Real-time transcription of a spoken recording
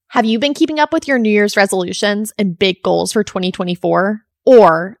Have you been keeping up with your New Year's resolutions and big goals for 2024?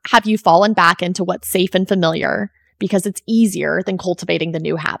 Or have you fallen back into what's safe and familiar because it's easier than cultivating the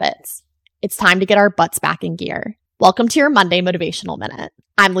new habits? It's time to get our butts back in gear. Welcome to your Monday Motivational Minute.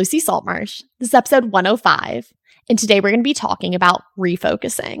 I'm Lucy Saltmarsh. This is episode 105, and today we're going to be talking about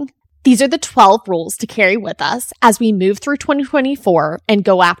refocusing. These are the 12 rules to carry with us as we move through 2024 and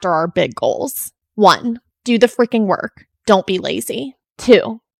go after our big goals. 1. Do the freaking work. Don't be lazy.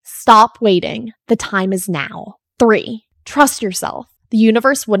 2. Stop waiting. The time is now. 3. Trust yourself. The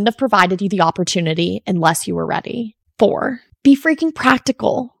universe wouldn't have provided you the opportunity unless you were ready. 4. Be freaking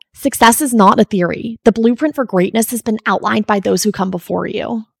practical. Success is not a theory. The blueprint for greatness has been outlined by those who come before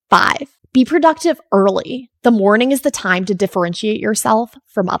you. 5. Be productive early. The morning is the time to differentiate yourself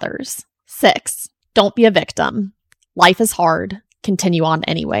from others. 6. Don't be a victim. Life is hard. Continue on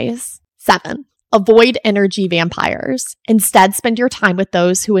anyways. 7. Avoid energy vampires. Instead, spend your time with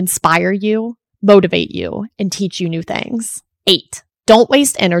those who inspire you, motivate you, and teach you new things. 8. Don't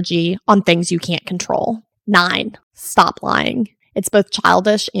waste energy on things you can't control. 9. Stop lying. It's both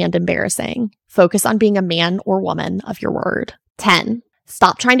childish and embarrassing. Focus on being a man or woman of your word. 10.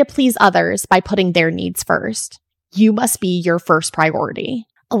 Stop trying to please others by putting their needs first. You must be your first priority.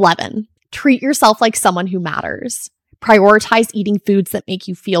 11. Treat yourself like someone who matters. Prioritize eating foods that make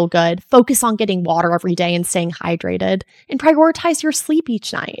you feel good, focus on getting water every day and staying hydrated, and prioritize your sleep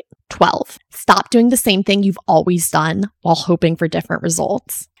each night. 12. Stop doing the same thing you've always done while hoping for different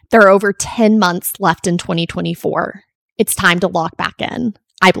results. There are over 10 months left in 2024. It's time to lock back in.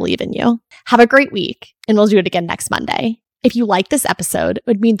 I believe in you. Have a great week, and we'll do it again next Monday. If you like this episode, it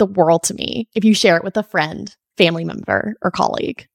would mean the world to me if you share it with a friend, family member, or colleague.